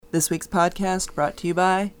This week's podcast brought to you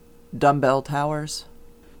by Dumbbell Towers.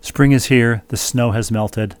 Spring is here. The snow has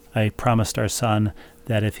melted. I promised our son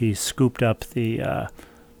that if he scooped up the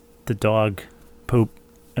dog poop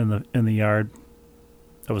in the yard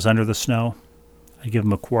that was under the snow, I'd give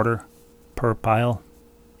him $0.25 per pile.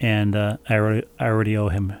 And I already owe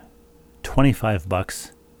him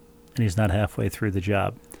 $25, and he's not halfway through the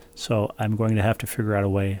job. So I'm going to have to figure out a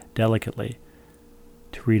way delicately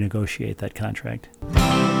to renegotiate that contract.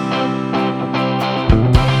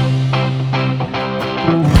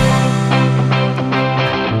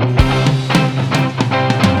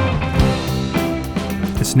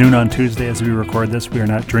 It's noon on Tuesday as we record this. We are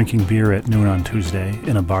not drinking beer at noon on Tuesday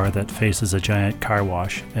in a bar that faces a giant car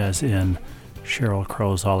wash, as in Sheryl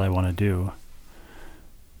Crow's All I Want to Do.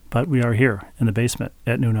 But we are here in the basement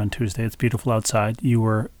at noon on Tuesday. It's beautiful outside. You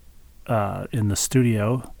were in the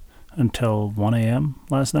studio until 1 a.m.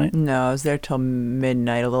 last night? No, I was there till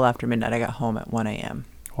midnight, a little after midnight. I got home at 1 a.m.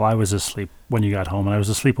 Well, I was asleep when you got home, and I was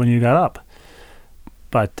asleep when you got up.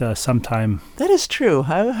 But sometime... That is true.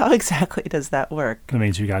 How exactly does that work? That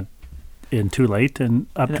means you got in too late and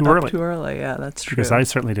up too early. Up too early, yeah, that's true. Because I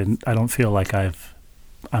certainly didn't. I don't feel like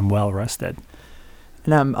I'm well rested.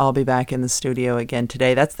 And I'll be back in the studio again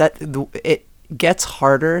today. It gets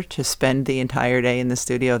harder to spend the entire day in the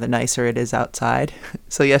studio the nicer it is outside.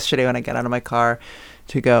 So yesterday when I got out of my car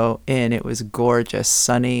to go in, it was gorgeous,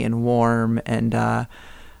 sunny and warm. And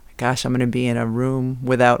gosh, I'm going to be in a room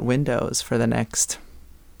without windows for the next,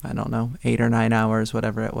 8 or 9 hours,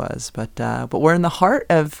 whatever it was. But we're in the heart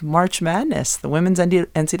of March Madness, the women's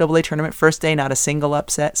NCAA tournament. First day, not a single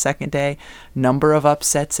upset. Second day, number of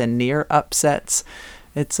upsets and near upsets.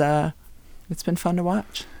 It's been fun to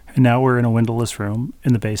watch. And now we're in a windowless room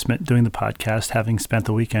in the basement doing the podcast, having spent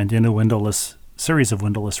the weekend in a series of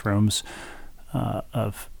windowless rooms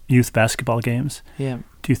of youth basketball games. Yeah.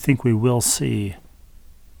 Do you think we will see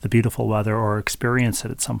the beautiful weather or experience it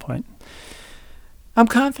at some point? I'm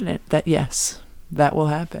confident that yes, that will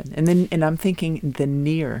happen. And I'm thinking the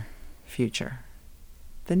near future.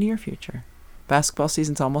 The near future. Basketball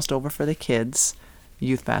season's almost over for the kids,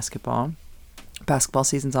 youth basketball. Basketball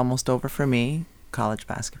season's almost over for me, college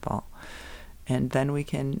basketball. And then we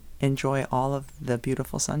can enjoy all of the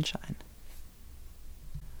beautiful sunshine.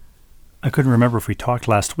 I couldn't remember if we talked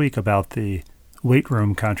last week about the weight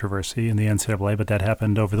room controversy in the NCAA, but that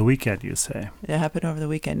happened over the weekend, you say. It happened over the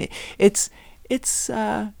weekend. It's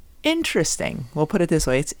interesting. We'll put it this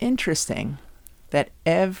way. It's interesting that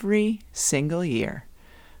every single year,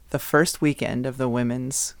 the first weekend of the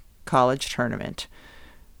women's college tournament,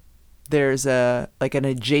 there's an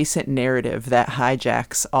adjacent narrative that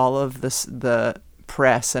hijacks all of the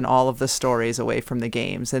press and all of the stories away from the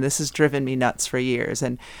games. And this has driven me nuts for years.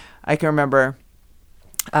 And I can remember,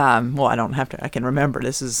 I can remember,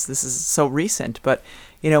 this is so recent, but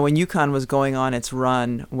when UConn was going on its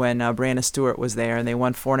run, when Brianna Stewart was there and they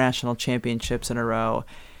won 4 national championships in a row,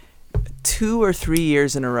 2 or 3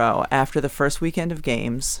 years in a row, after the first weekend of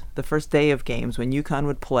games, the first day of games, when UConn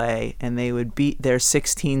would play and they would beat their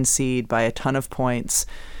 16 seed by a ton of points,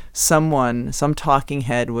 some talking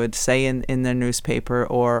head would say in their newspaper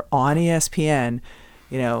or on ESPN,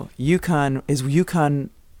 is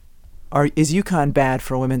UConn bad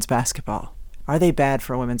for women's basketball? Are they bad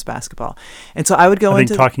for women's basketball? And so I would go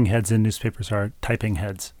into... I think talking heads in newspapers are typing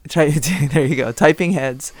heads. There you go, typing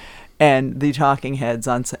heads. And the talking heads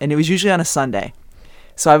and it was usually on a Sunday.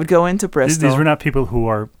 So I would go into Bristol. These were not people who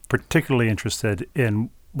are particularly interested in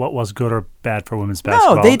what was good or bad for women's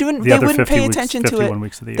basketball. No, they wouldn't pay attention to it.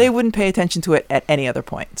 Weeks of the year. They wouldn't pay attention to it at any other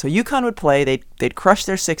point. So UConn would play. They'd crush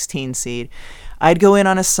their 16 seed. I'd go in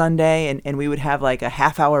on a Sunday, and we would have like a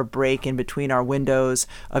half-hour break in between our windows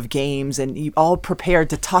of games, and all prepared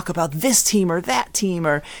to talk about this team or that team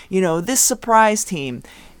or, this surprise team.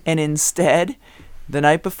 And instead, the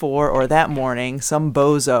night before or that morning, some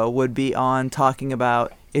bozo would be on talking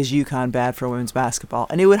about, is UConn bad for women's basketball?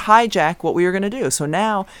 And it would hijack what we were going to do. So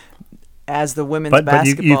now, as the women's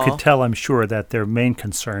basketball... But you could tell, I'm sure, that their main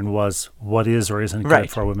concern was what is or isn't good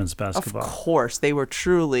for women's basketball. Of course. They were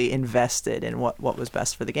truly invested in what was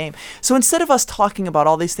best for the game. So instead of us talking about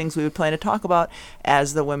all these things we would plan to talk about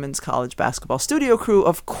as the women's college basketball studio crew,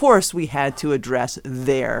 of course we had to address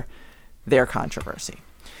their controversy.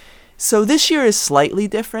 So this year is slightly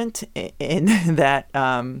different in that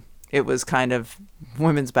it was kind of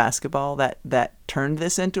women's basketball that turned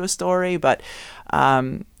this into a story. But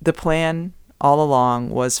the plan all along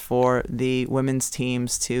was for the women's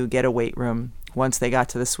teams to get a weight room once they got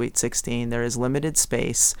to the Sweet 16. There is limited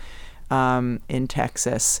space in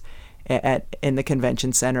Texas in the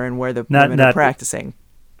convention center and where the women are practicing.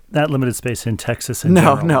 limited space in Texas in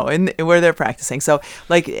No, general. no, and where they're practicing. So,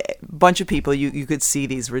 like, a bunch of people, you could see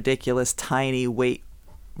these ridiculous tiny weight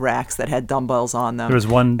racks that had dumbbells on them. There was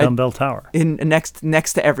one dumbbell tower. Next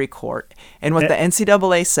to every court. And what the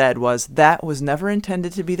NCAA said was that was never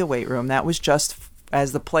intended to be the weight room. That was just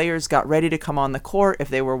as the players got ready to come on the court, if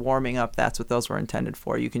they were warming up, that's what those were intended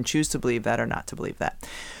for. You can choose to believe that or not to believe that.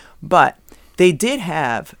 But they did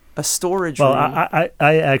have a storage room. Well,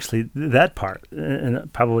 I actually, that part,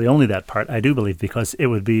 and probably only that part, I do believe, because it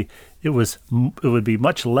would be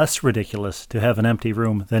much less ridiculous to have an empty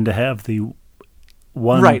room than to have the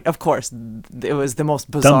one. Right, of course. It was the most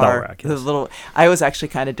bizarre. Rack, yes. I was actually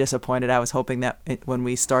kind of disappointed. I was hoping that when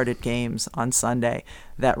we started games on Sunday,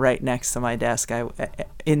 that right next to my desk,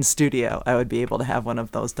 in studio, I would be able to have one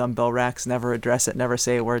of those dumbbell racks. Never address it, never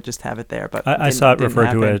say a word, just have it there. But I saw it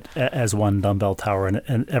referred to it as one dumbbell tower,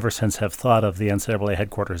 and ever since have thought of the NCAA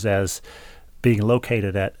headquarters as being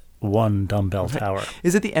located at one dumbbell tower.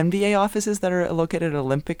 Is it the NBA offices that are located at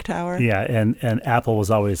Olympic Tower? Yeah, and Apple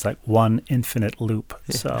was always like one infinite loop.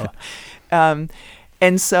 So,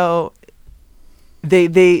 and so the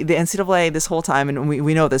NCAA this whole time, and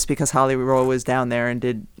we know this because Holly Rowe was down there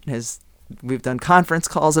and we've done conference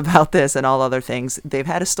calls about this and all other things. They've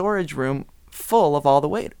had a storage room full of all the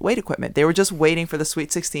weight equipment. They were just waiting for the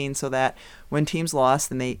Sweet 16 so that when teams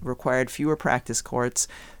lost and they required fewer practice courts,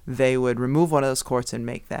 they would remove one of those courts and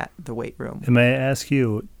make that the weight room. And may I ask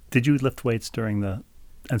you, did you lift weights during the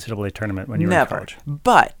NCAA tournament when you were in college?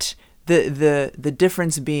 But the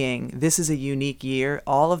difference being, this is a unique year.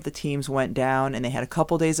 All of the teams went down and they had a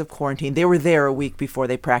couple days of quarantine. They were there a week before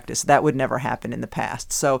they practiced. That would never happen in the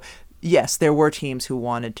past. So yes, there were teams who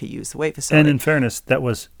wanted to use the weight facility. And in fairness, that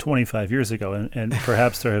was 25 years ago, and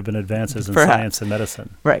perhaps there have been advances in science and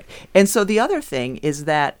medicine. Right. And so the other thing is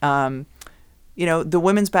that, the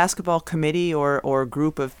women's basketball committee or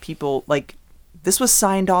group of people, like, this was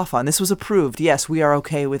signed off on. This was approved. Yes, we are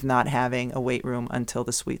okay with not having a weight room until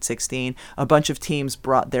the Sweet 16. A bunch of teams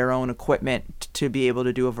brought their own equipment to be able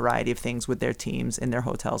to do a variety of things with their teams in their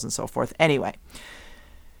hotels and so forth. Anyway,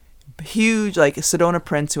 huge, like Sedona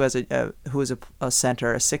Prince, who is a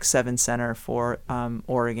center, a 6'7" center for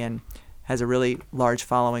Oregon, has a really large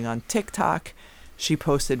following on TikTok. She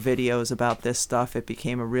posted videos about this stuff. It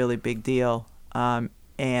became a really big deal.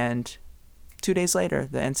 And 2 days later,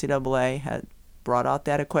 the NCAA had brought out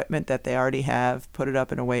that equipment that they already have, put it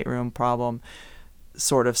up in a weight room, problem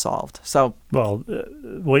sort of solved. So, well,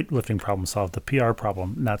 weightlifting problem solved. The PR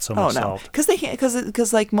problem not so much solved.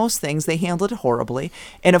 Because like most things, they handled it horribly.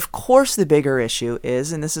 And of course, the bigger issue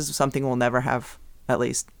is, and this is something we'll never have, at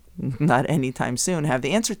least not anytime soon, have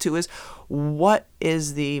the answer to, is what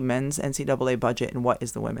is the men's NCAA budget and what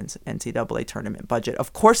is the women's NCAA tournament budget?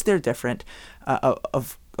 Of course, they're different.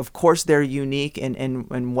 Of course, they're unique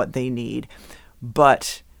in what they need.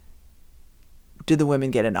 But do the women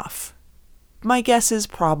get enough? My guess is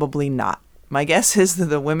probably not. My guess is that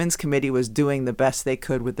the women's committee was doing the best they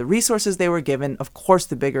could with the resources they were given. Of course,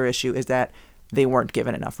 the bigger issue is that they weren't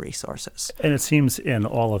given enough resources. And it seems in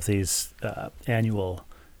all of these annual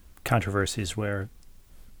controversies where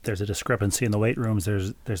there's a discrepancy in the weight rooms,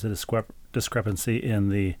 there's a discrepancy in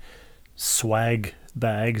the swag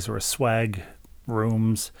bags or swag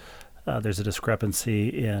rooms. There's a discrepancy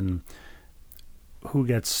in who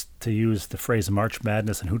gets to use the phrase March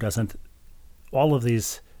Madness and who doesn't. All of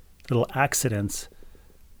these little accidents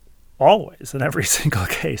always, in every single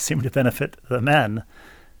case, seem to benefit the men.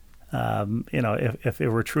 If it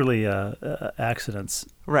were truly accidents,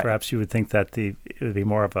 right, perhaps you would think that it would be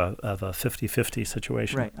more of a 50-50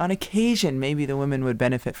 situation. Right. On occasion, maybe the women would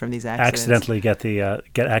benefit from these accidents. Accidentally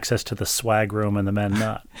get access to the swag room and the men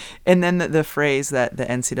not. And then the phrase that the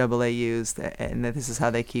NCAA used, and this is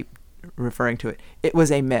how they keep referring to it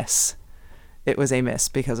was a miss. It was a miss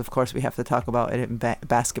because, of course, we have to talk about it in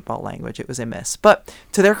basketball language. It was a miss. But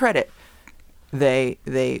to their credit, they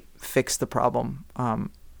fixed the problem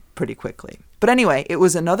pretty quickly. But anyway, it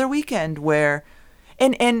was another weekend where,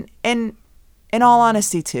 and in all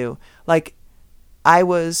honesty too, like I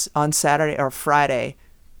was on Saturday or Friday,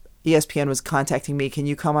 ESPN was contacting me. Can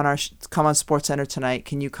you come on come on SportsCenter tonight?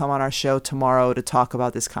 Can you come on our show tomorrow to talk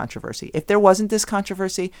about this controversy? If there wasn't this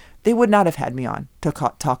controversy, they would not have had me on to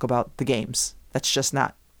talk about the games. That's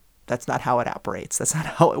not how it operates. That's not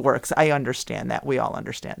how it works. I understand that. We all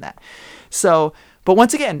understand that. So, but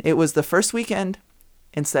once again, it was the first weekend.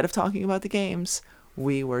 Instead of talking about the games,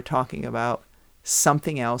 we were talking about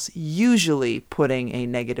something else, usually putting a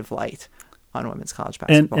negative light on women's college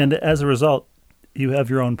basketball. And as a result, you have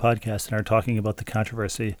your own podcast and are talking about the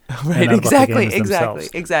controversy. Right, and not about the exactly. games themselves.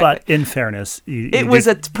 But in fairness, it was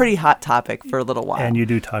a pretty hot topic for a little while. And you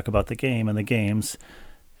do talk about the game and the games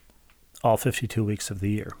all 52 weeks of the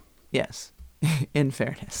year. Yes, in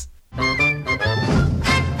fairness.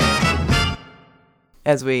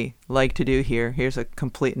 As we like to do here, here's a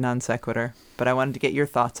complete non sequitur, but I wanted to get your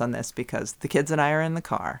thoughts on this because the kids and I are in the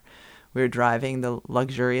car. We were driving the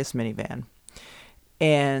luxurious minivan,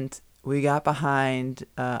 and we got behind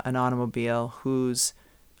an automobile whose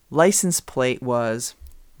license plate was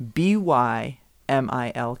BYMILK,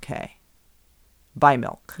 by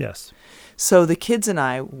milk. Yes. So the kids and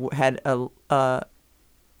I had a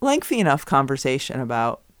lengthy enough conversation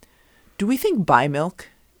about, do we think by milk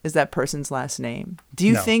is that person's last name? Do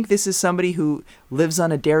you think this is somebody who lives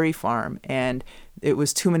on a dairy farm and it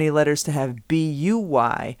was too many letters to have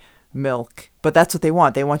BUY milk, but that's what they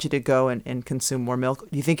want. They want you to go and consume more milk.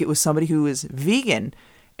 Do you think it was somebody who is vegan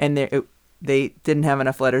and they didn't have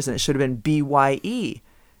enough letters and it should have been BYE?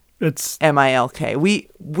 It's MILK. We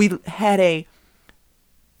had a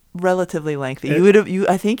relatively lengthy.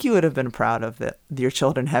 I think you would have been proud of your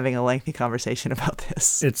children having a lengthy conversation about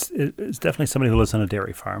this. It's definitely somebody who lives on a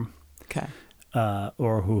dairy farm. Okay.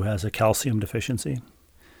 Or who has a calcium deficiency,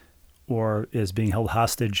 or is being held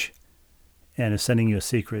hostage, and is sending you a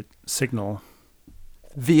secret signal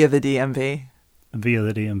via the DMV. Via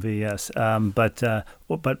the DMV, yes.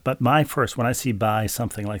 But my first, when I see by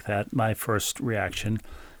something like that, my first reaction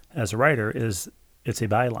as a writer is it's a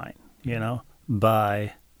byline.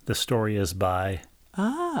 By. The story is by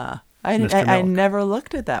I Mr. never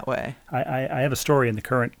looked at it that way. I have a story in the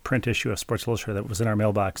current print issue of Sports Illustrated that was in our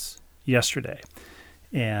mailbox yesterday,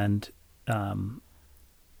 and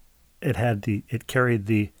it carried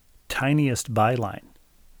the tiniest byline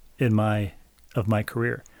of my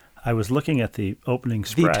career. I was looking at the opening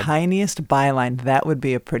spread. The tiniest byline, that would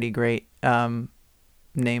be a pretty great name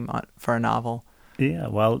for a novel. Yeah,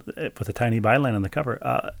 well, with a tiny byline on the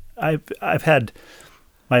cover. I've had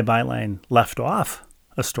my byline left off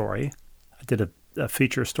a story. I did a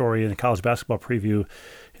feature story in a college basketball preview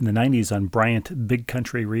in the 90s on Bryant Big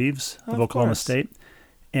Country Reeves of Oklahoma State.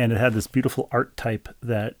 And it had this beautiful art type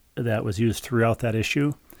that was used throughout that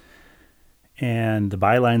issue. And the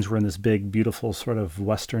bylines were in this big, beautiful sort of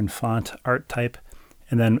Western font art type.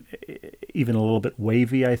 And then even a little bit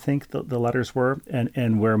wavy, I think, the letters were.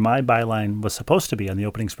 And where my byline was supposed to be on the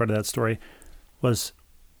opening spread of that story was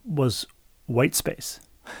white space.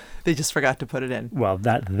 They just forgot to put it in. Well,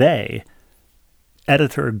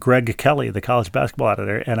 editor Greg Kelly, the college basketball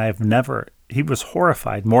editor, and he was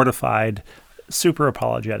horrified, mortified, super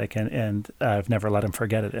apologetic, and I've never let him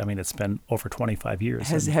forget it. I mean, it's been over 25 years.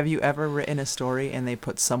 Have you ever written a story and they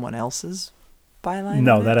put someone else's byline?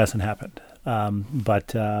 No, that hasn't happened.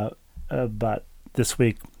 But this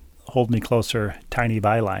week, Hold Me Closer, tiny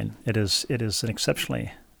byline. It is an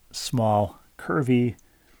exceptionally small, curvy,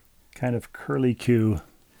 kind of curly Q.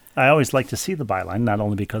 I always like to see the byline, not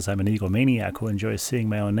only because I'm an egomaniac who enjoys seeing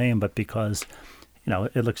my own name, but because,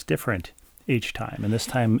 it looks different each time. And this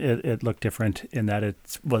time it looked different in that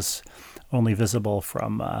it was only visible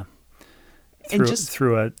from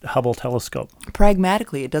through a Hubble telescope.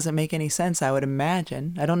 Pragmatically, it doesn't make any sense. I would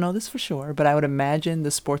imagine, I don't know this for sure, but I would imagine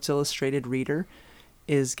the Sports Illustrated reader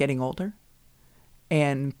is getting older,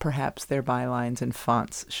 and perhaps their bylines and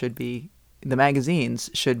fonts the magazines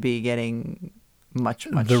should be getting much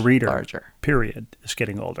the reader, larger. Period, is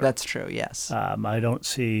getting older. That's true, yes. I don't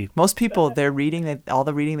see... Most people, all the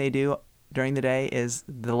reading they do during the day is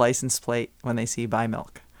the license plate when they see by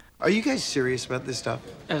milk. Are you guys serious about this stuff?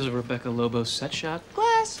 As a Rebecca Lobo set shot?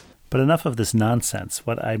 Glass! But enough of this nonsense.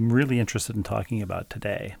 What I'm really interested in talking about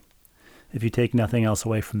today, if you take nothing else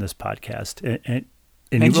away from this podcast,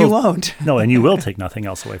 and you won't. No, and you will take nothing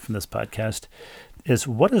else away from this podcast, is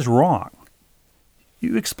what is wrong?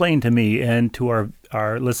 You explain to me and to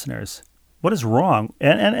our listeners what is wrong,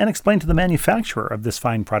 and explain to the manufacturer of this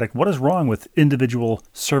fine product what is wrong with individual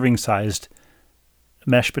serving-sized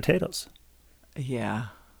mashed potatoes. Yeah.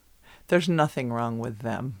 There's nothing wrong with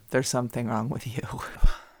them. There's something wrong with you.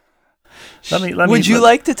 Would you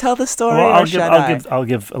like to tell the story, well, or I'll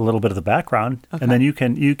give a little bit of the background, and then you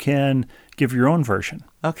can give your own version.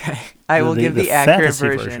 Okay. I will give the accurate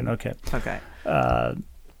version. Okay. Okay.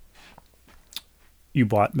 You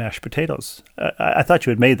bought mashed potatoes. I thought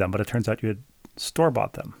you had made them, but it turns out you had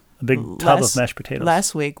store-bought them. A big tub of mashed potatoes.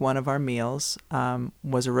 Last week, one of our meals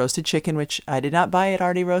was a roasted chicken, which I did not buy it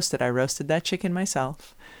already roasted. I roasted that chicken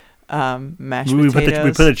myself. mashed We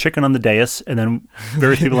potatoes. put a chicken on the dais, and then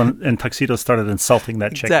various people in tuxedos started insulting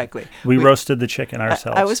that chicken. Exactly. We roasted the chicken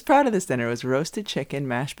ourselves. I was proud of this dinner. It was roasted chicken,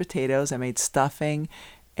 mashed potatoes. I made stuffing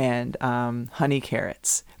and honey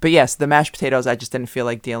carrots. But yes, the mashed potatoes, I just didn't feel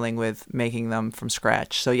like dealing with making them from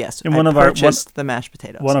scratch. So yes, And I purchased the mashed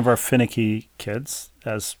potatoes. One of our finicky kids,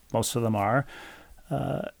 as most of them are,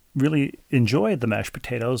 really enjoyed the mashed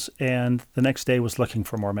potatoes, and the next day was looking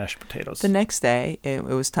for more mashed potatoes. The next day, it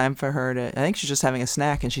was time for her to, I think she was just having a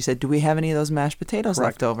snack, and she said, do we have any of those mashed potatoes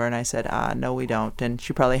Correct. left over? And I said, no, we don't. And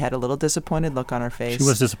she probably had a little disappointed look on her face. She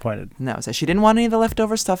was disappointed. No, so she didn't want any of the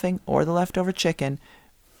leftover stuffing or the leftover chicken.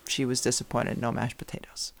 She was disappointed. No mashed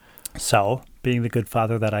potatoes. So, being the good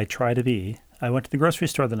father that I try to be, I went to the grocery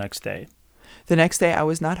store the next day. The next day, I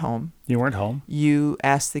was not home. You weren't home. You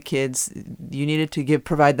asked the kids, you needed to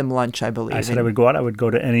provide them lunch, I believe. I said I would go out. I would go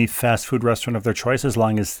to any fast food restaurant of their choice, as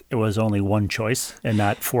long as it was only one choice and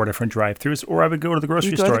not 4 different drive-thrus. Or I would go to the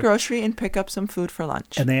grocery You store. go to the grocery and pick up some food for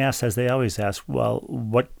lunch. And they asked, as they always ask, well,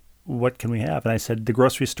 what can we have? And I said, the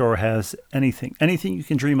grocery store has anything you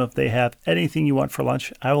can dream of. They have anything you want for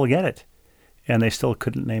lunch. I will get it. And they still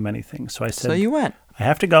couldn't name anything. So I said, so you went. I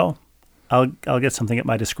have to go. I'll get something at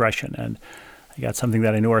my discretion. And I got something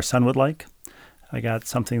that I knew our son would like. I got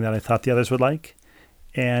something that I thought the others would like.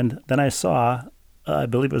 And then I saw, I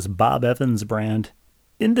believe it was Bob Evans brand,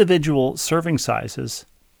 individual serving sizes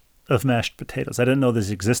of mashed potatoes. I didn't know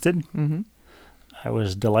this existed. Mm-hmm. I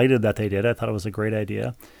was delighted that they did. I thought it was a great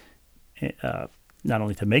idea. Not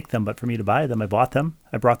only to make them, but for me to buy them. I bought them.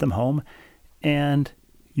 I brought them home. And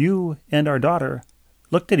you and our daughter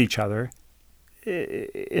looked at each other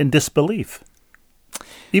in disbelief.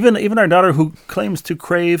 Even our daughter, who claims to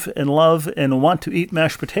crave and love and want to eat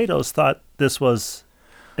mashed potatoes, thought this was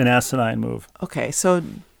an asinine move. Okay, so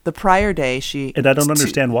the prior day, And I don't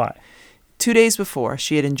understand why. 2 days before,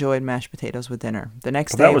 she had enjoyed mashed potatoes with dinner. The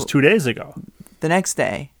next Well, day, that was 2 days ago. The next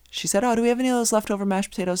day, she said, do we have any of those leftover mashed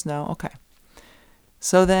potatoes? No? Okay.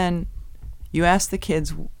 So then you asked the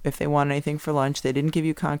kids if they wanted anything for lunch. They didn't give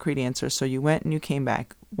you concrete answers, so you went and you came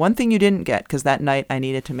back. One thing you didn't get, because that night I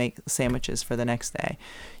needed to make sandwiches for the next day,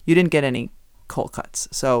 you didn't get any cold cuts.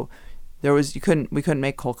 So we couldn't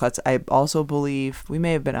make cold cuts. I also believe we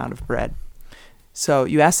may have been out of bread. So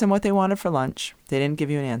you asked them what they wanted for lunch. They didn't give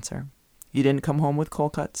you an answer. You didn't come home with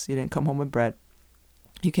cold cuts. You didn't come home with bread.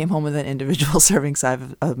 You came home with an individual serving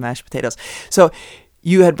size of mashed potatoes. So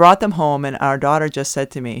you had brought them home, and our daughter just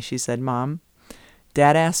said to me, she said, Mom,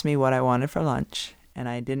 Dad asked me what I wanted for lunch, and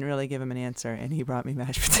I didn't really give him an answer, and he brought me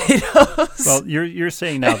mashed potatoes. Well, you're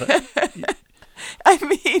saying now that... I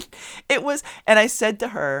mean, it was, and I said to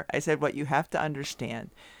her, what you have to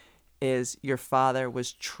understand is your father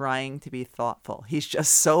was trying to be thoughtful. He's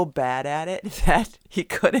just so bad at it that he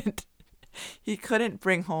couldn't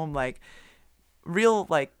bring home real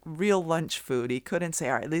lunch food. He couldn't say,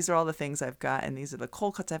 all right, these are all the things I've got, and these are the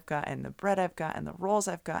cold cuts I've got, and the bread I've got, and the rolls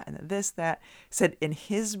I've got, and this, that. Said in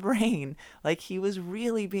his brain, he was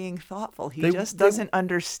really being thoughtful. He doesn't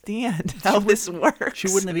understand how this works. She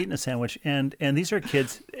wouldn't have eaten a sandwich, and these are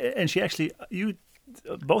kids, and she actually,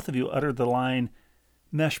 both of you uttered the line,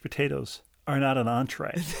 mashed potatoes are not an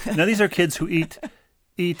entree. Now these are kids who eat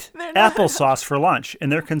applesauce for lunch,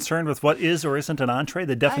 and they're concerned with what is or isn't an entree,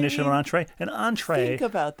 the definition of an entree. An entree... Think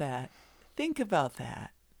about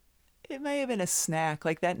that. It may have been a snack.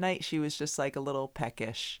 That night she was just a little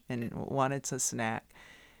peckish and wanted a snack.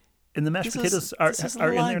 And the mashed potatoes are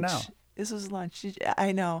in there now. This was lunch.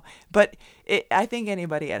 I know. But I think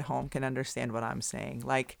anybody at home can understand what I'm saying.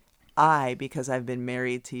 Because I've been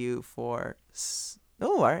married to you for...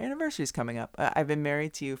 our anniversary's coming up. I've been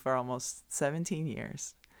married to you for almost 17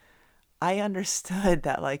 years. I understood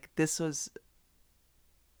that this was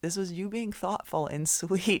you being thoughtful and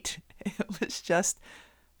sweet. It was just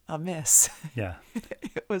a miss. Yeah.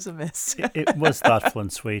 It was a miss. It was thoughtful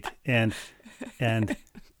and sweet. And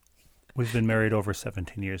we've been married over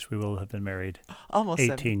 17 years. We will have been married almost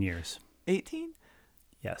 18 years. 18?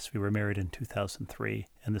 Yes, we were married in 2003,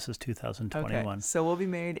 and this is 2021. Okay, so we'll be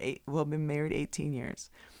married 18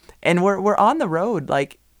 years, and we're on the road.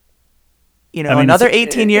 Another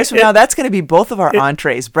 18 years from now, that's going to be both of our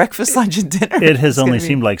entrees, breakfast, lunch, and dinner. It has only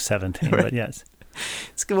seemed like 17, right. But yes,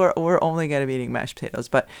 we're only going to be eating mashed potatoes,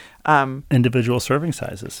 but individual serving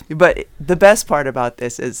sizes. But the best part about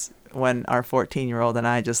this is when our 14-year-old and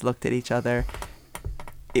I just looked at each other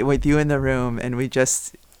with you in the room, and we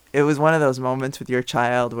just. It was one of those moments with your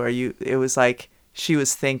child where it was she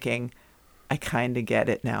was thinking, I kind of get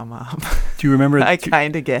it now, Mom. Do you remember? I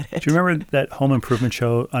kind of get it. Do you remember that home improvement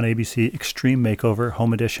show on ABC, Extreme Makeover,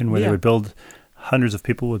 Home Edition, where they would build hundreds of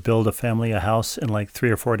people would build a house in like 3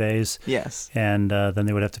 or 4 days. Yes. And then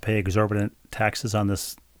they would have to pay exorbitant taxes on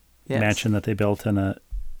this mansion that they built on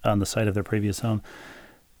the site of their previous home.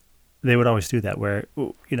 They would always do that, where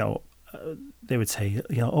they would say,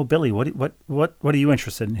 oh, Billy, what are you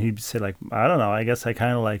interested in? He'd say, like, I don't know. I guess I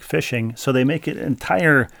kind of like fishing. So they make an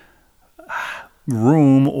entire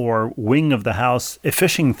room or wing of the house a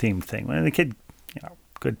fishing themed thing. When the kid,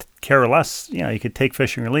 could care less. You could take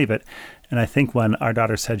fishing or leave it. And I think when our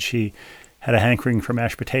daughter said she had a hankering for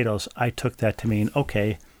mashed potatoes, I took that to mean,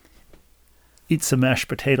 okay, eat some mashed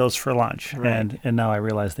potatoes for lunch. Right. And now I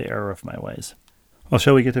realize the error of my ways. Well,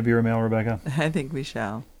 shall we get to viewer mail, Rebecca? I think we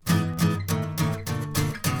shall.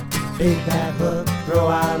 Bait that hook, throw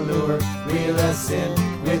our lure, reel us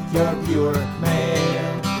in with your viewer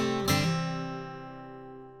mail.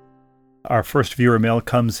 Our first viewer mail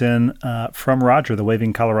comes in from Roger, the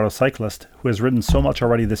waving Colorado cyclist, who has ridden so much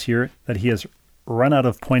already this year that he has run out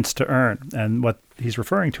of points to earn. And what he's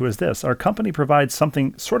referring to is this. Our company provides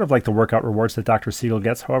something sort of like the workout rewards that Dr. Siegel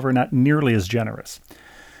gets, however, not nearly as generous.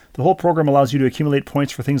 The whole program allows you to accumulate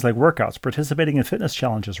points for things like workouts, participating in fitness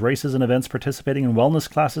challenges, races and events, participating in wellness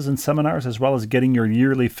classes and seminars, as well as getting your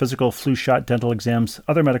yearly physical, flu shot, dental exams,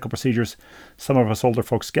 other medical procedures some of us older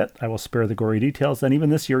folks get. I will spare the gory details. And even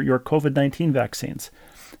this year, your COVID-19 vaccines.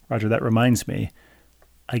 Roger, that reminds me,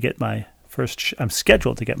 I'm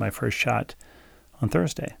scheduled to get my first shot on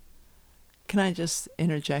Thursday. Can I just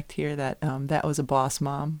interject here that that was a boss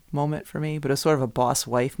mom moment for me, but it was sort of a boss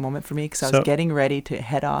wife moment for me, because I was getting ready to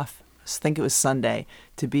head off, I think it was Sunday,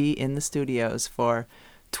 to be in the studios for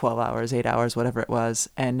 12 hours, 8 hours, whatever it was.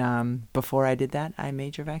 And before I did that, I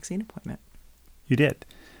made your vaccine appointment. You did.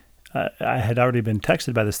 I had already been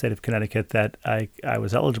texted by the state of Connecticut that I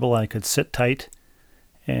was eligible, I could sit tight,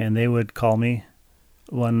 and they would call me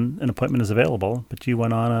when an appointment is available. But you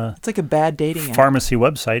went on it's like a bad dating app. Pharmacy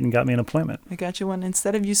website and got me an appointment. I got you one.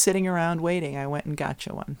 Instead of you sitting around waiting, I went and got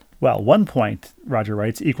you one. Well, 1 point, Roger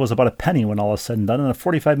writes, equals about a penny when all is said and done. And a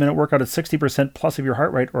 45-minute workout at 60% plus of your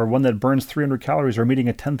heart rate, or one that burns 300 calories or meeting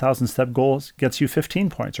a 10,000-step goal, gets you 15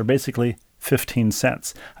 points, or basically 15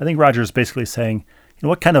 cents. I think Roger is basically saying,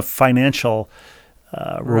 what kind of financial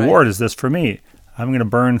reward is this for me? I'm going to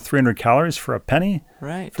burn 300 calories for a penny?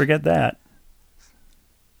 Right. Forget that.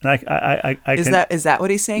 And is that what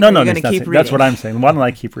he's saying? No, you're going to keep reading? That's what I'm saying. Why don't I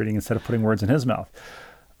keep reading instead of putting words in his mouth?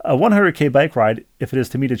 A 100K bike ride, if it is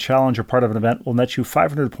to meet a challenge or part of an event, will net you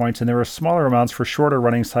 500 points, and there are smaller amounts for shorter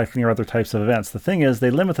running, cycling, or other types of events. The thing is, they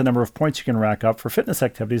limit the number of points you can rack up for fitness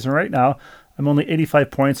activities, and right now, I'm only 85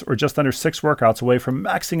 points, or just under 6 workouts away from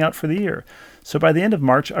maxing out for the year. So by the end of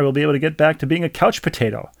March, I will be able to get back to being a couch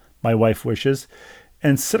potato, my wife wishes,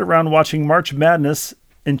 and sit around watching March Madness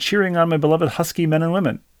and cheering on my beloved Husky men and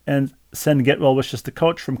women, and send get well wishes to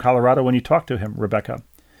Coach from Colorado when you talk to him, Rebecca.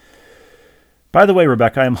 By the way,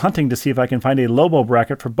 Rebecca, I am hunting to see if I can find a Lobo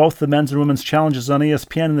bracket for both the men's and women's challenges on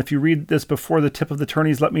ESPN, and if you read this before the tip of the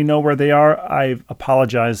tourneys, let me know where they are. I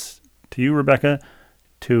apologize to you, Rebecca,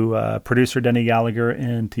 to producer Denny Gallagher,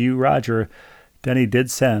 and to you, Roger. Denny did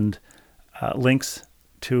send links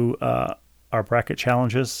to our bracket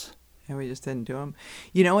challenges. And we just didn't do them.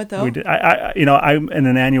 You know what, though? We did. I'm in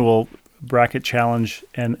an annual bracket challenge,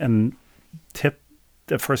 and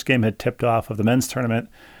the first game had tipped off of the men's tournament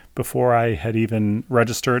before I had even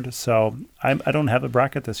registered, so I don't have a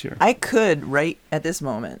bracket this year. I could, right at this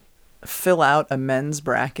moment, fill out a men's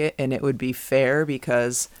bracket, and it would be fair,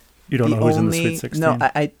 because you don't know who's in the Sweet 16. No,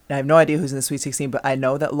 I have no idea who's in the Sweet 16, but I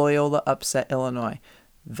know that Loyola upset Illinois.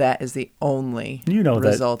 That is the only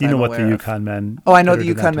result what aware the of. UConn men. Oh, I know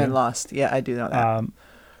the UConn men lost. Yeah, I do know that.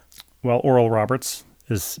 Well, Oral Roberts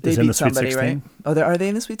is in the Sweet 16. Right? Oh, are they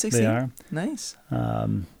in the Sweet 16? They are. Nice.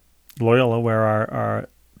 Loyola, where our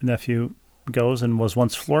nephew goes and was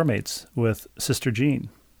once floor mates with Sister Jean.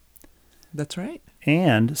 That's right.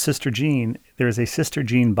 And Sister Jean, there's a Sister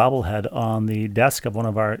Jean bobblehead on the desk of one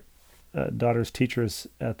of our daughter's teachers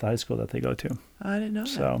at the high school that they go to. I didn't know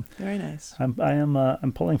that. Very nice.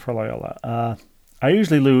 I'm pulling for Loyola. I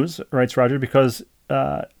usually lose, writes Roger, because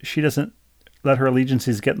she doesn't let her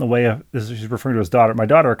allegiances get in the way of, this is she's referring to his daughter. My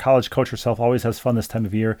daughter, a college coach herself, always has fun this time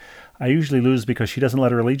of year. I usually lose because she doesn't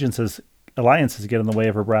let her alliances get in the way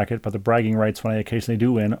of her bracket, but the bragging rights when I occasionally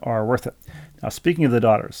do win are worth it. Now, speaking of the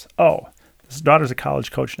daughters, this daughter's a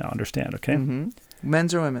college coach now, understand, okay? Mm-hmm.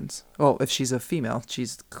 Men's or women's? Well, if she's a female,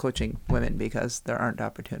 she's coaching women because there aren't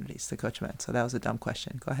opportunities to coach men. So that was a dumb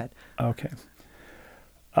question. Go ahead. Okay.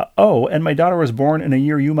 And my daughter was born in a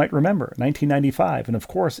year you might remember, 1995, and of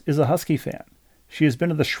course is a Husky fan. She has been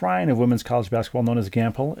to the shrine of women's college basketball known as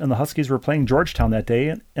Gamble, and the Huskies were playing Georgetown that day,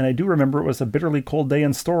 and I do remember it was a bitterly cold day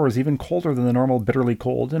in stores, even colder than the normal bitterly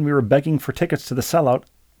cold, and we were begging for tickets to the sellout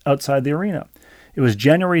outside the arena. It was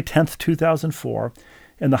January 10th, 2004,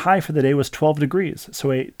 and the high for the day was 12 degrees,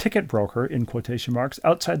 so a ticket broker, in quotation marks,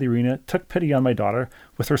 outside the arena took pity on my daughter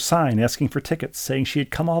with her sign asking for tickets, saying she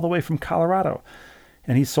had come all the way from Colorado,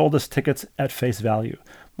 and he sold us tickets at face value.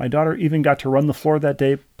 My daughter even got to run the floor that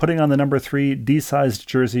day, putting on the number 3 D-sized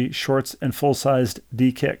jersey, shorts, and full-sized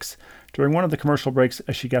D kicks during one of the commercial breaks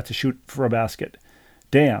as she got to shoot for a basket.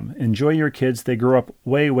 Damn, enjoy your kids. They grew up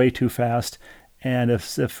way, way too fast. And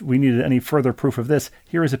if we needed any further proof of this,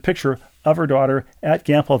 here is a picture of her daughter at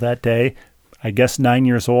Gamble that day, I guess 9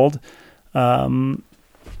 years old.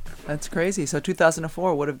 That's crazy. So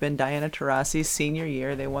 2004 would have been Diana Taurasi's senior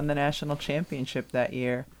year. They won the national championship that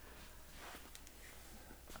year.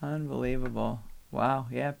 Unbelievable. Wow.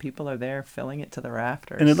 Yeah, people are there filling it to the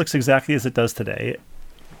rafters. And it looks exactly as it does today,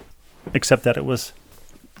 except that it was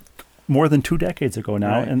more than 2 decades ago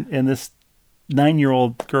now. Right. And this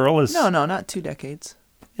 9-year-old girl is... No, not 2 decades.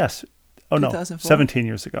 Yes. Oh, 2004? No. 17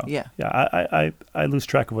 years ago. Yeah. Yeah, I lose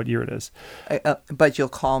track of what year it is. But you'll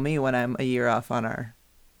call me when I'm a year off on our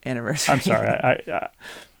anniversary. I'm sorry.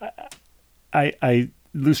 I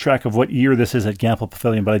lose track of what year this is at Gamble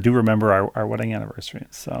Pavilion, but I do remember our wedding anniversary.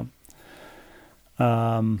 So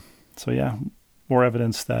yeah, more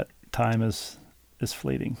evidence that time is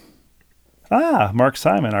fleeting. Mark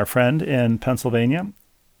Simon, our friend in Pennsylvania.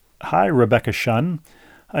 Hi, Rebecca Shunn.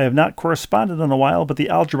 I have not corresponded in a while, but the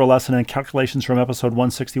algebra lesson and calculations from episode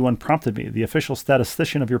 161 prompted me, the official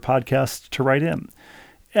statistician of your podcast, to write in.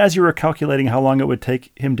 As you were calculating how long it would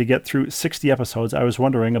take him to get through 60 episodes, I was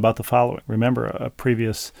wondering about the following. Remember a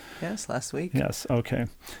previous... Yes, last week. Yes, okay.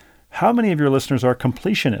 How many of your listeners are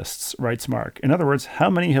completionists, writes Mark? In other words, how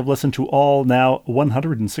many have listened to all now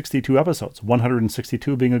 162 episodes?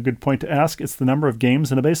 162 being a good point to ask. It's the number of games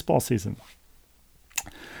in a baseball season.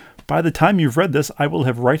 By the time you've read this, I will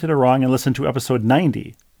have righted a wrong and listened to episode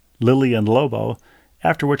 90, Lily and Lobo,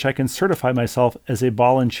 after which I can certify myself as a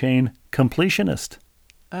ball and chain completionist.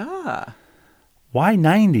 Why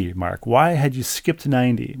 90, Mark? Why had you skipped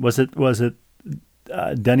 90? Was it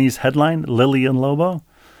Denny's headline, Lily and Lobo?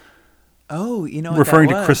 Oh, you know what referring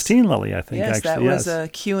that was? To Christine Lilly, I think. Yes, actually. That was a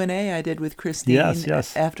Q&A I did with Christine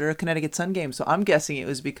yes. after a Connecticut Sun game. So I'm guessing it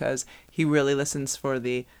was because he really listens for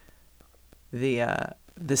the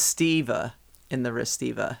Steva in the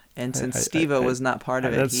Restiva. And since Steva was not part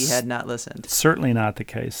of it, he had not listened. Certainly not the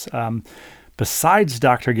case. Besides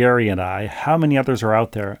Dr. Gary and I, how many others are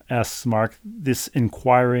out there? Asks Mark. This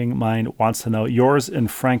inquiring mind wants to know. Yours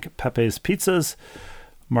and Frank Pepe's Pizzas.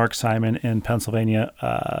 Mark Simon in Pennsylvania.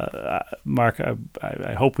 Mark,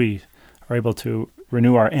 I hope we are able to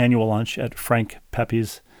renew our annual lunch at Frank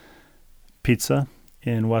Pepe's Pizza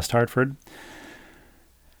in West Hartford.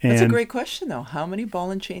 And that's a great question, though. How many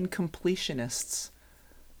ball and chain completionists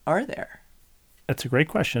are there? That's a great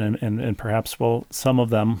question, and perhaps, well, some of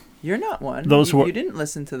them... You're not one. You didn't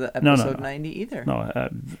listen to the episode 90 either. No,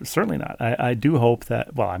 certainly not. I do hope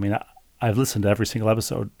that... Well, I mean, I've listened to every single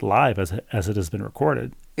episode live as it has been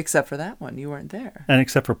recorded. Except for that one. You weren't there. And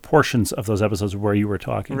except for portions of those episodes where you were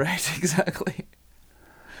talking. Right, exactly.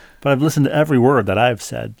 But I've listened to every word that I've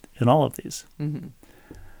said in all of these.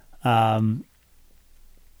 Mm-hmm.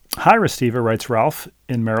 Hi, Restiva, writes Ralph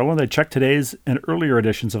in Maryland. I checked today's and earlier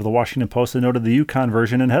editions of the Washington Post and noted the UConn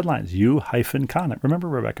version in headlines. U-Con. Remember,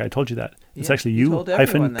 Rebecca, I told you that. It's actually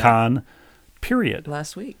U-Con, period.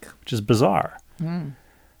 Last week. Which is bizarre.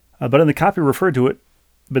 But in the copy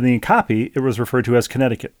it was referred to as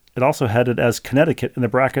Connecticut. It also had it as Connecticut in the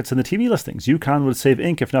brackets in the TV listings. UConn would save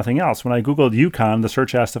ink if nothing else. When I Googled UConn, the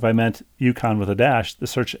search asked if I meant UConn with a dash. The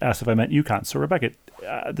search asked if I meant UConn. So, Rebecca,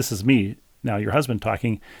 this is me, now your husband,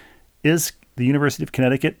 talking. Is the University of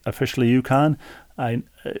Connecticut officially UConn? I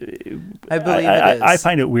believe it is. I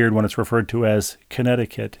find it weird when it's referred to as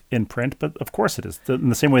Connecticut in print, but of course it is. In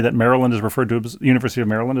the same way that Maryland is referred to as University of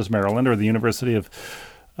Maryland as Maryland, or the University of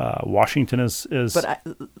Washington is. But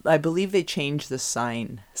I believe they changed the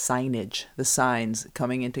signage, the signs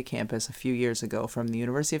coming into campus a few years ago from the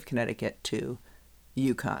University of Connecticut to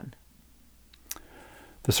UConn.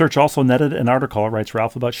 The search also netted an article, writes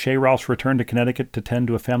Ralph, about Shea Ralph's return to Connecticut to tend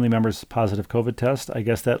to a family member's positive COVID test. I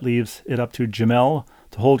guess that leaves it up to Jamel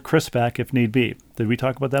to hold Chris back if need be. Did we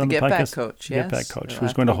talk about that on the podcast? Get back coach, yes. Get back coach.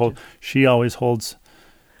 Who's going to hold? She always holds.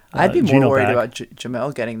 I'd be Gino more worried back. about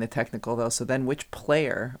Jamel getting the technical, though. So then which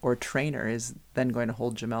player or trainer is then going to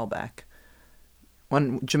hold Jamel back?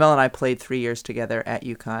 When Jamel and I played 3 years together at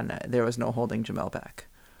UConn, there was no holding Jamel back.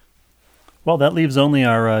 Well, that leaves only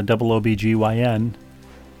our double OBGYN,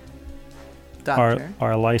 Doctor.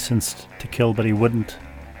 our licensed to kill, but he wouldn't.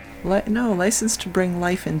 No, licensed to bring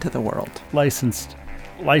life into the world. Licensed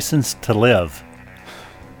to live.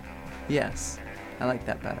 Yes, I like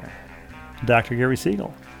that better. Dr. Gary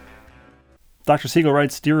Siegel. Dr. Siegel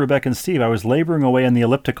writes, Dear Rebecca and Steve, I was laboring away on the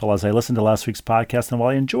elliptical as I listened to last week's podcast, and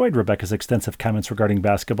while I enjoyed Rebecca's extensive comments regarding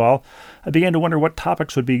basketball, I began to wonder what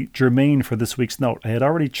topics would be germane for this week's note. I had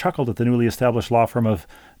already chuckled at the newly established law firm of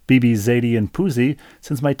Bibi, Zadie, and Puzzi,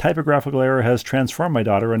 since my typographical error has transformed my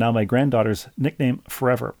daughter and now my granddaughter's nickname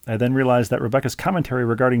forever. I then realized that Rebecca's commentary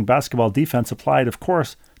regarding basketball defense applied, of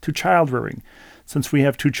course, to child rearing. Since we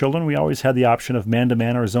have 2 children, we always had the option of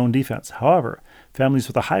man-to-man or zone defense. However, families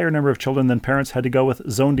with a higher number of children than parents had to go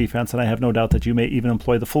with zone defense, and I have no doubt that you may even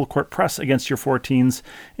employ the full-court press against your 4 teens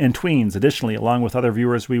and tweens. Additionally, along with other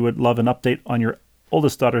viewers, we would love an update on your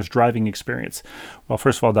oldest daughter's driving experience. Well,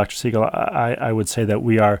 first of all, Dr. Siegel, I would say that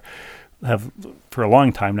we have for a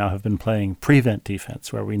long time now have been playing prevent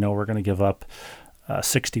defense, where we know we're going to give up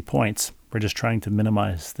 60 points. We're just trying to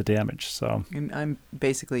minimize the damage. So I'm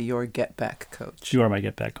basically your get-back coach. You are my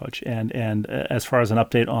get-back coach. And as far as an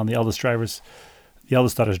update on the eldest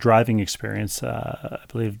daughter's driving experience, I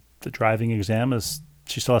believe the driving exam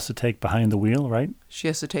she still has to take behind the wheel, right? She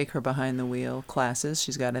has to take her behind the wheel classes.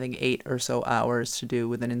 She's got, I think, 8 or so hours to do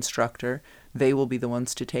with an instructor. They will be the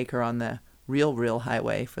ones to take her on the real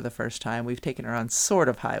highway for the first time. We've taken her on sort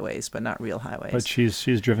of highways, but not real highways. But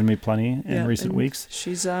she's driven me plenty in recent weeks.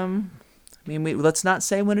 She's let's not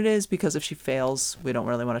say when it is, because if she fails, we don't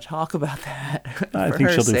really want to talk about that. I think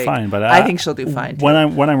she'll do fine, but I think she'll do fine too. When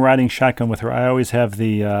I'm riding shotgun with her, I always have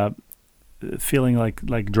the feeling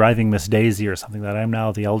like driving Miss Daisy or something, that I'm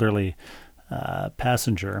now the elderly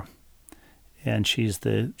passenger, and she's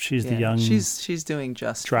the young she's doing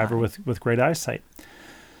just driver fine. with great eyesight.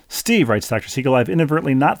 Steve writes, Dr. Siegel, I've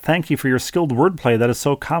inadvertently not thanked you for your skilled wordplay that is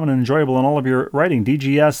so common and enjoyable in all of your writing.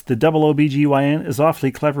 DGS, the double OBGYN, is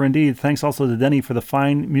awfully clever indeed. Thanks also to Denny for the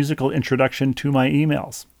fine musical introduction to my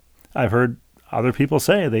emails. I've heard other people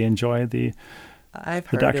say they enjoy the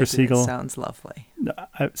Dr. Siegel. It sounds lovely.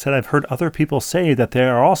 I said I've heard other people say that they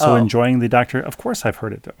are also enjoying the Dr. Of course I've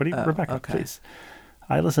heard it. What do you, Rebecca, okay. Please.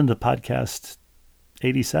 I listened to podcast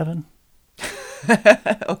 87.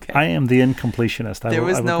 Okay. I am the incompletionist. There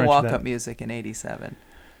was no walk-up music in 87.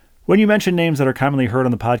 When you mention names that are commonly heard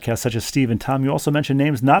on the podcast, such as Steve and Tom, you also mention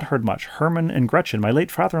names not heard much. Herman and Gretchen. My late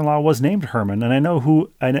father-in-law was named Herman, and I know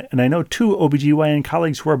 2 OBGYN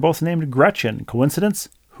colleagues who are both named Gretchen. Coincidence?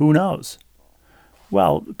 Who knows?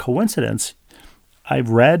 Well, coincidence, I've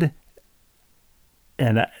read,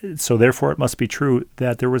 and so therefore it must be true,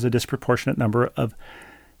 that there was a disproportionate number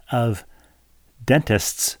of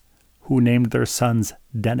dentists who named their sons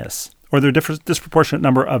Dennis, or there disproportionate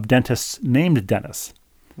number of dentists named Dennis.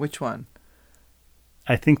 Which one?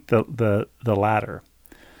 I think the latter.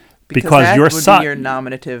 Because that your would son, be your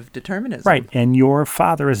nominative determinism. Right, and your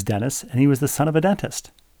father is Dennis, and he was the son of a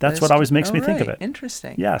dentist. That's what always makes me think of it.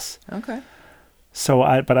 Interesting. Yes. Okay. So,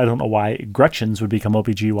 but I don't know why Gretchens would become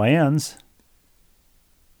OBGYNs.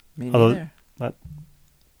 Me neither. But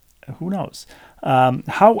who knows?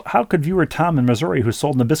 How could viewer Tom in Missouri, who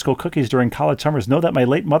sold Nabisco cookies during college summers, know that my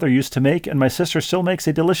late mother used to make, and my sister still makes,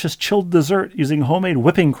 a delicious chilled dessert using homemade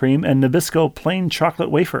whipping cream and Nabisco plain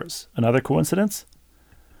chocolate wafers? Another coincidence?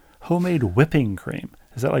 Homemade whipping cream.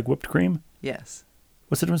 Is that like whipped cream? Yes.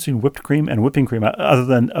 What's the difference between whipped cream and whipping cream? Other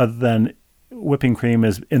than whipping cream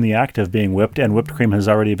is in the act of being whipped, and whipped cream has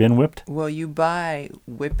already been whipped? Well, you buy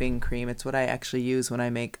whipping cream. It's what I actually use when I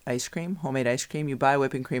make ice cream, homemade ice cream. You buy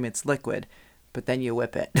whipping cream. It's liquid, but then you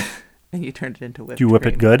whip it, and you turn it into whipped cream. Do you whip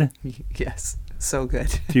it good? Yes. So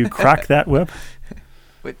good. Do you crack that whip?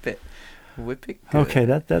 Whip it. Whip it good. Okay,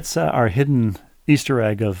 that's our hidden Easter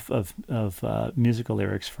egg of musical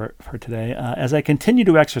lyrics for today. As I continue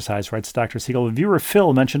to exercise, writes Dr. Siegel, viewer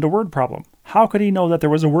Phil mentioned a word problem. How could he know that there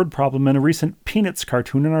was a word problem in a recent Peanuts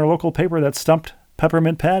cartoon in our local paper that stumped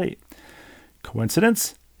Peppermint Patty?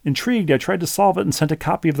 Coincidence? Intrigued, I tried to solve it and sent a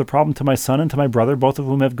copy of the problem to my son and to my brother, both of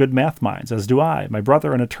whom have good math minds, as do I. My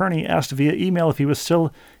brother, an attorney, asked via email if he was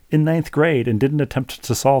still in 9th grade and didn't attempt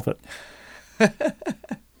to solve it.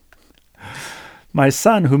 My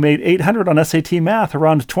son, who made 800 on SAT math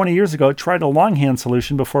around 20 years ago, tried a longhand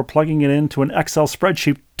solution before plugging it into an Excel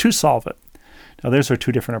spreadsheet to solve it. Now, there's our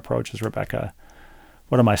 2 different approaches, Rebecca.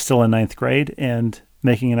 What am I, still in 9th grade and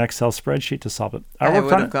making an Excel spreadsheet to solve it? I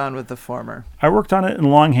would have gone with the former. I worked on it in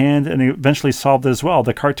longhand and eventually solved it as well.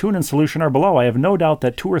 The cartoon and solution are below. I have no doubt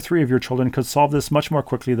that 2 or 3 of your children could solve this much more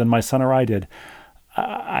quickly than my son or I did.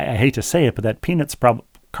 I hate to say it, but that Peanuts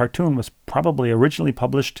cartoon was probably originally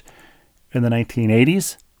published in the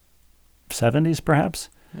 1980s, 70s perhaps.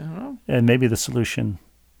 I don't know. And maybe the solution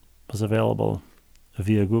was available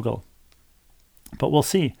via Google. But we'll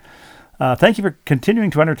see. Thank you for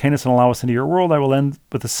continuing to entertain us and allow us into your world. I will end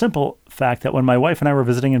with a simple fact that when my wife and I were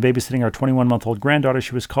visiting and babysitting our 21-month-old granddaughter,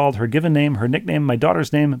 she was called her given name, her nickname, my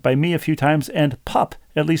daughter's name by me a few times, and pup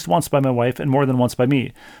at least once by my wife and more than once by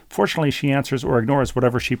me. Fortunately, she answers or ignores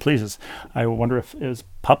whatever she pleases. I wonder if it was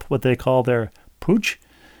pup what they call their pooch.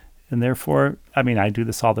 And therefore, I mean, I do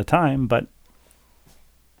this all the time, but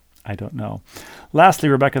I don't know. Lastly,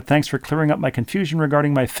 Rebecca, thanks for clearing up my confusion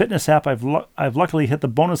regarding my fitness app. I've luckily hit the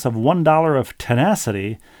bonus of $1 of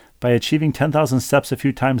tenacity by achieving 10,000 steps a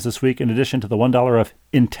few times this week, in addition to the $1 of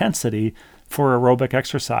intensity for aerobic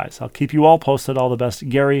exercise. I'll keep you all posted. All the best,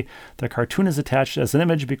 Gary. The cartoon is attached as an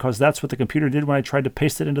image because that's what the computer did when I tried to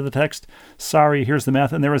paste it into the text. Sorry, here's the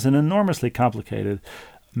math. And there is an enormously complicated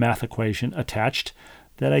math equation attached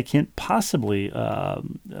that I can't possibly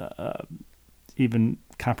even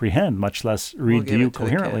comprehend, much less read to you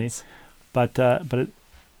coherently. But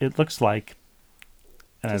it looks like,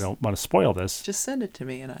 and I don't want to spoil this. Just send it to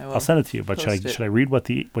me, and I'll send it to you. But should I read what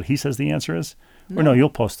he says the answer is? No. Or no, you'll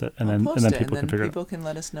post it, and then people can figure it out. People can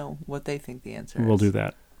let us know what they think the answer is. We'll do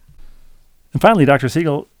that. And finally, Dr.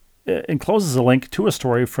 Siegel encloses a link to a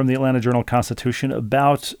story from the Atlanta Journal-Constitution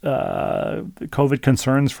about COVID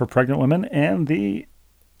concerns for pregnant women, and the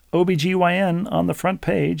OBGYN on the front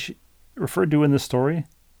page referred to in this story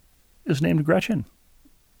is named Gretchen.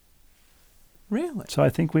 Really? So I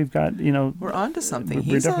think we've got, we're on to something.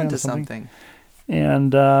 He's on to something.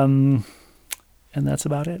 And that's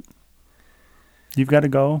about it. You've got to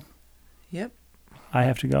go. Yep. I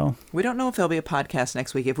have to go. We don't know if there'll be a podcast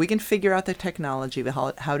next week. If we can figure out the technology of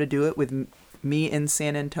how to do it with me in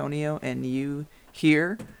San Antonio and you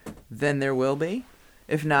here, then there will be.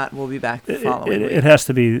 If not, we'll be back the following week. It has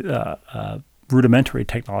to be rudimentary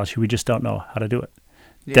technology. We just don't know how to do it.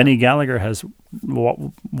 Yeah. Denny Gallagher has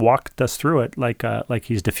walked us through it like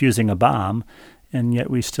he's defusing a bomb, and yet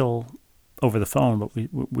we still, over the phone, but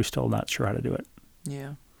we're still not sure how to do it.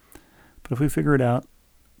 Yeah. But if we figure it out,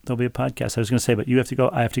 there'll be a podcast. I was going to say, but you have to go,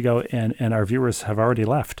 I have to go, and our viewers have already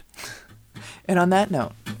left. And on that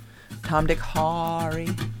note, Tom, Dick, Harry.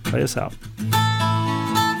 Play us out.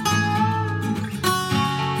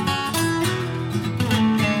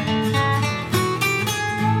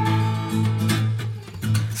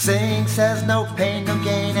 Saying says no pain, no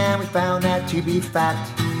gain, and we found that to be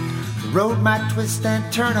fact. The road might twist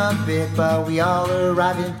and turn a bit, but we all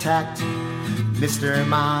arrive intact. Mr.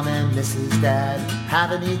 Mom and Mrs. Dad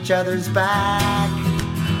having each other's back.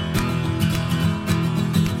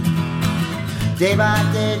 Day by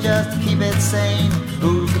day just to keep it sane.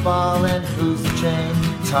 Who's the ball and who's the chain?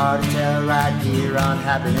 It's hard to tell right here on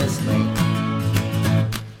Happiness Lane.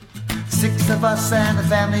 6 of us and the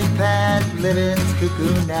family pet live in this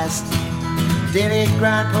cuckoo nest. Daily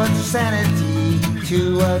grind puts sanity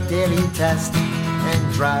to a daily test.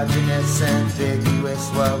 Androgynous, ambiguous,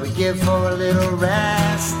 what we give for a little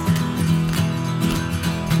rest.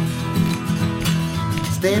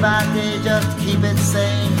 Day by day just to keep it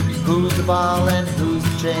sane. Who's the ball and who's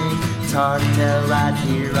the chain? It's hard to tell right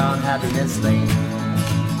here on Happiness Lane.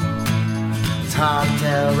 It's hard to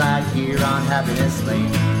tell right here on Happiness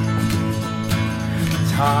Lane.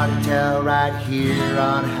 It's hard to tell right here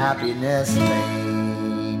on Happiness Lane.